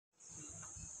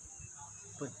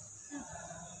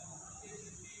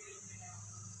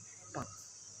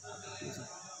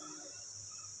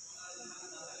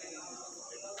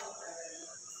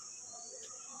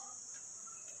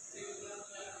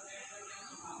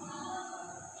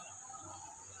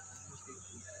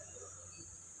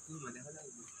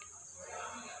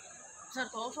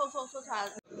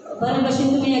बरे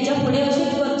भशेन तुमी हेच्या फुडें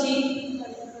अशीच करची.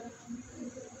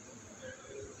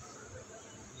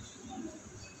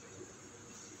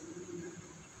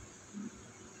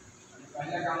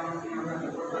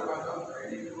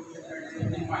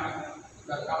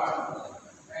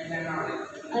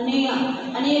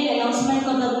 आणि एक अनाउन्समेंट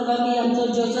करता तुमकां की आमचो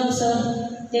जोसफ सर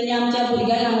तेणी आमच्या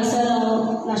भुरग्यांक हांगासर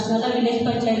नॅशनला विलेज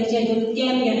पंचायतीचे हितून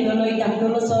कॅम्प घेतलेलो एक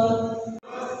धाकटोलो सो.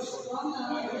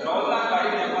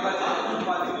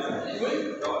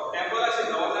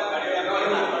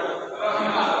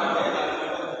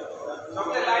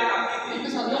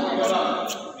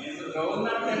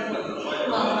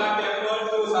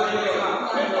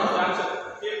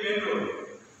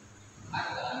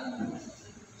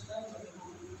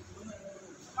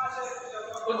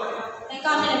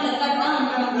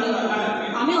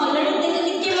 आम्ही ऑलरेडी त्यांना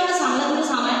किती वेळा सांगला तुम्ही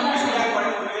सांगायला.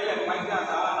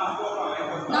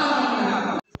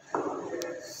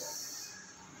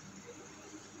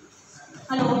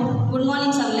 हॅलो गुड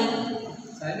मॉर्निंग सगळ्यांक.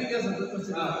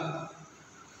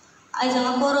 आयज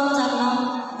हांगा कोरम जाल्लो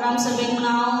ग्रामसभेक म्हणून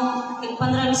हांव एक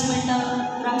 15-20 मिनटां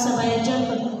ग्रामसभा एडजॉर्न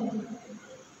करता.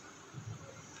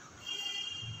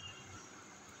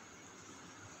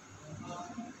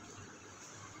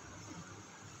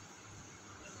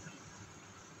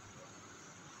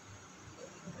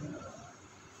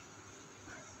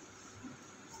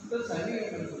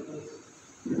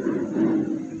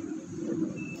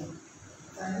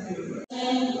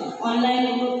 ऑनलायन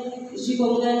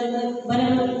शिकोवंक जाय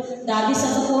बरें 10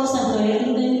 दिसाचो कोर्स आसलो.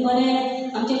 हेतून तेणी बरें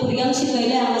आमच्या भुरग्यांक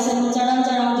शिकयलें. हांगासर चडान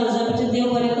चड हांव जोसेफाचें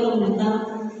देव बरें करूं म्हणटा.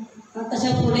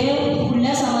 तशें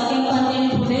फुडल्या समर कॅम्पान तेणी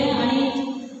फुडें आनी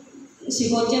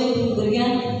शिकोवचें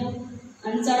भुरग्यांक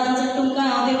आनी चडान चड तुमकां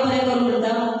हांव देव बरें करूं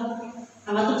म्हणटा.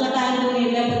 हांगा तुमचो टायम दिवन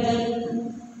येयल्या बद्दल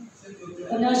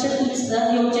आनी अशेंच तुमी सदांच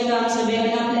येवचें ग्रामसभेक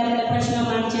आनी आपले आपले प्रश्न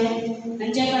मांडचे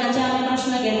आनी जे कोणाचे आमी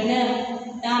प्रश्न घेतले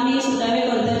ते आमी सुटावे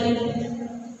करतले.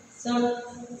 सो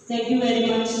थँक्यू व्हेरी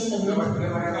मच सगळ्यांक.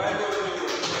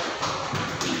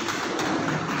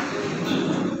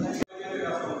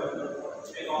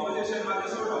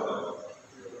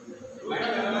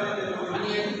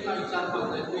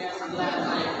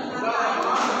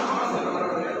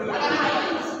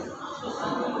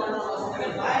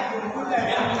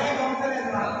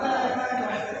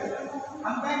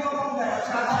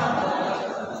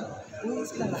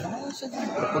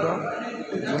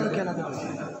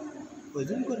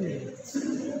 वजन करणे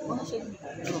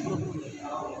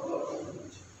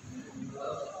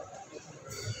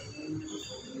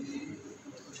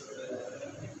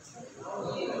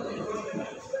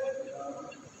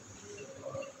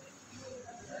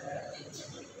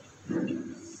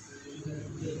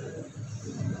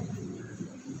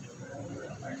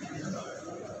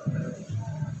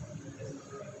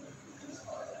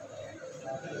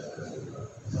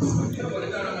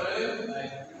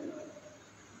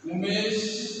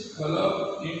Umesh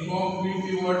Kalab informed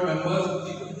few ward members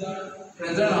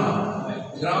present आहा.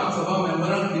 ग्राम सभा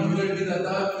मेंबरांक डिफिकल्टी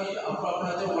जाता की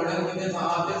आपणाच्या वॉर्डान कितें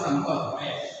आहा तें सांगपाक.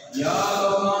 ह्या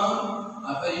लोकांक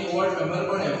आतां ही वॉर्ड मेंबर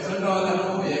कोण एबसंट रावता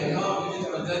न्हू हेका विलेज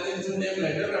पंचायतीसून एक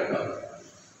लेटर काडटा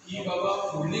की बाबा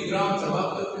फुडली ग्राम सभा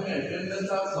तर तुमी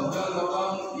एटेंडन्साक सगळ्या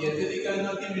लोकांक येतली काय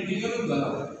ना ती मिटिंगूच घाला.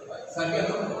 सारकें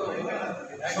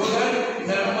सो दॅट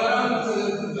मेंबरांक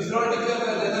दुसरो डिक्लेअर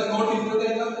जाता नोट इतलो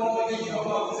तेन्ना कोण मागीर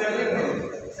बाबा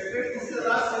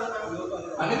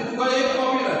आनी तुका एक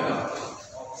कॉपी धाडटा.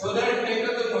 सो दॅट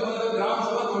तेका जर समज ग्राम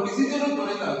सभा नोटिसीचेरूच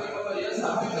बरयता की बाबा हे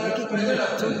सात प्रेजेंट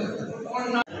आसतले कोण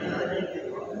ना.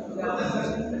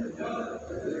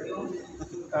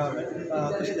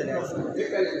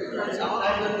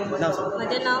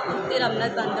 म्हजें नांव मुक्ती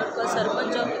रामनाथ बांदोडकर,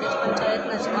 सरपंच ऑफ विलेज पंचायत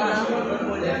नाचनोला.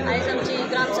 आयज आमची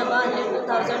ग्रामसभा आसली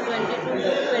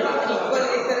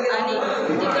 2022-23 आनी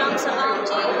ती ग्रामसभा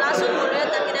आमची लास्ट म्हणूं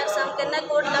येता. कित्याक सांग केन्नाय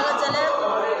कोर्ट लागत जाल्यार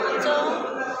आमचो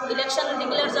इलेक्शन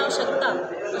डिक्लेअर जावंक शकता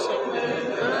अशें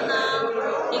म्हणून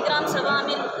ही ग्रामसभा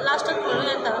आमी लास्टच म्हणूं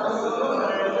येता.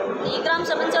 ही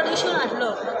ग्रामसभेन चड इश्यू नासलो,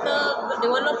 फक्त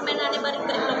डेव्हलपमेंट आनी बारीक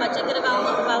बारीक लोकांचे कितें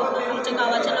आमच्या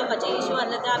गांवाच्या लोकांचे इश्यू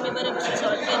आसले ते आमी बरे भशेन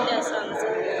सॉल्व केल्ले आसा हांगासर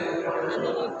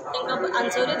आनी तांकां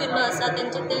आन्सरूय दिल्लो आसा.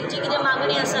 तेंची कितें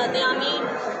मागणी आसा ती आमी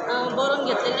बरोवन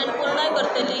घेतलेली आनी पूर्णय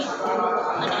करतली.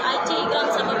 आनी आयची ही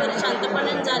ग्रामसभा बरी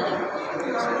शांतपणान जाली.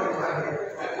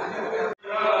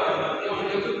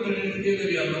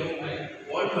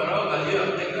 ठराव घालया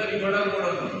तांकां रिकॉर्डाक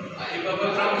पडत की बाबा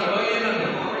ग्रामसभा येना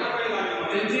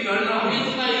तेंची गणना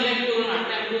इलेक्ट करून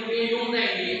हाडटा येवंक जाय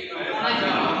न्ही.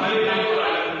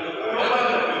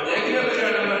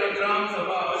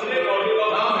 ग्रामसभा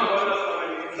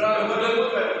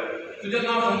तुजें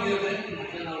नांव सांग.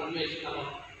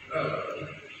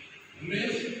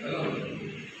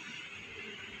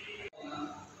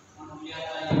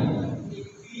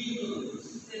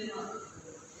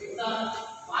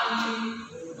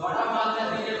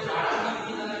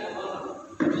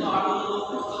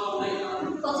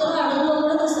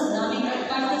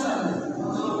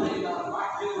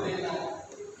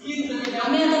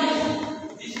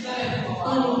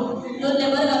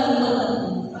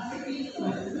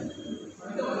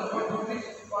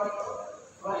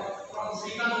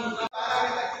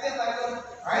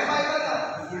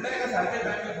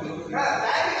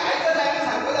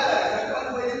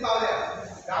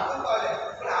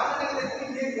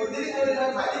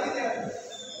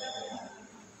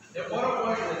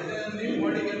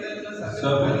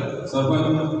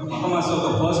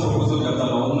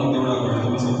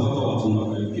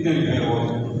 hear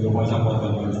about your Sabha?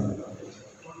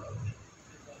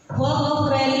 Work of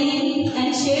rally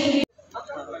and shared.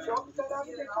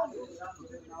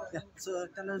 Yeah, so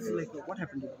tell us like what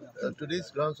happened. Today's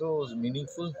ground show was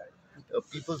meaningful.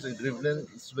 People's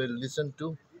grievances were listened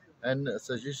to, and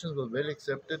suggestions were well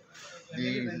accepted.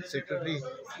 The secretary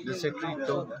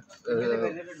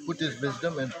put his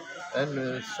wisdom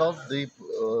and solved the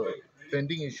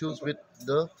pending issues with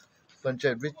the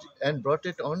panchayat, which and brought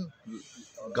it on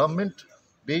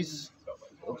government-based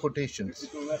quotations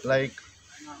like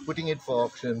putting it for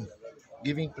auction,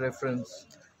 giving preference,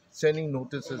 sending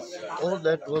notices. All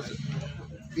that was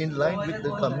in line with the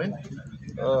government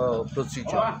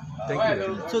procedure. Thank you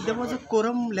very much. So there was a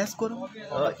quorum, less quorum.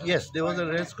 Yes, there was a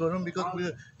rest quorum because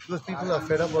people are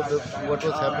fed up of what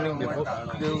was happening before.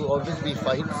 There will always be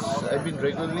fights. I've been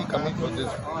regularly coming for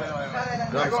this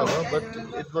Gram Sabha, but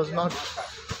it was not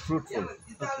fruitful.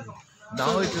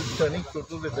 Now it is turning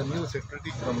fruitful with the new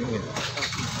secretary coming in.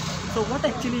 So what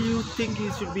actually you think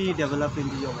is should be developed in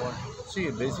the award? See,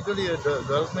 basically, the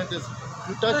development is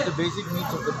to touch the basic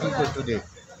needs of the people today.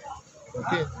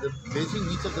 Okay, the basic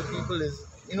needs of the people is,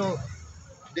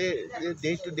 their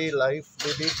day-to-day life,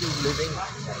 their day-to-day living,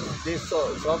 they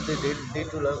solve their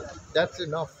day-to-day life. That's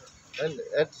enough. And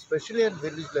especially at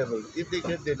village level, if they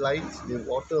get their lights, their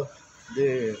water,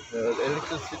 their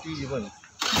electricity even,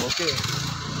 okay,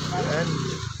 and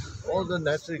all the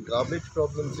natural garbage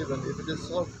problems even, if it is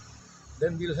solved,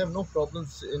 then we'll have no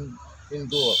problems in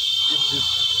Goa.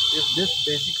 If this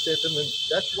basic settlement,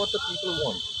 that's what the people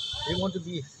want. They want to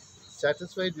be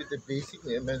satisfied with the basic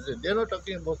measure. They're not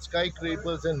talking about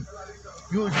skyscrapers and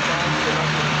huge towns.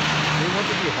 They want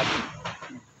to be happy.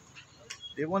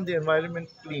 They want the environment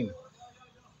clean.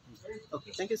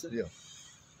 Okay, thank you, sir. Yeah.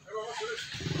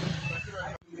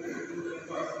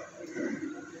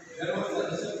 There was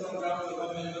a suggestion from Gram Sabha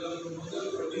members of proposal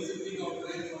for desealing of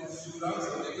drain from Shivram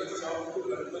Sanegar south to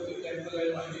Ganpati temple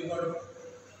and Manipur.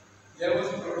 There was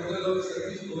a proposal of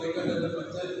Satish Goenka that the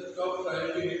Panchayat top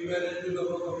priority repair and do the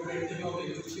work of painting of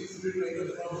existing street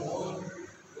lights from Mohan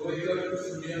Goenka to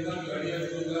Suryangan Gadia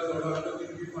Yoga Rodhaka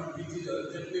which is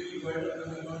urgently required under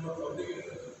the amount of public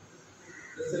interest.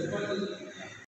 The Sarpanch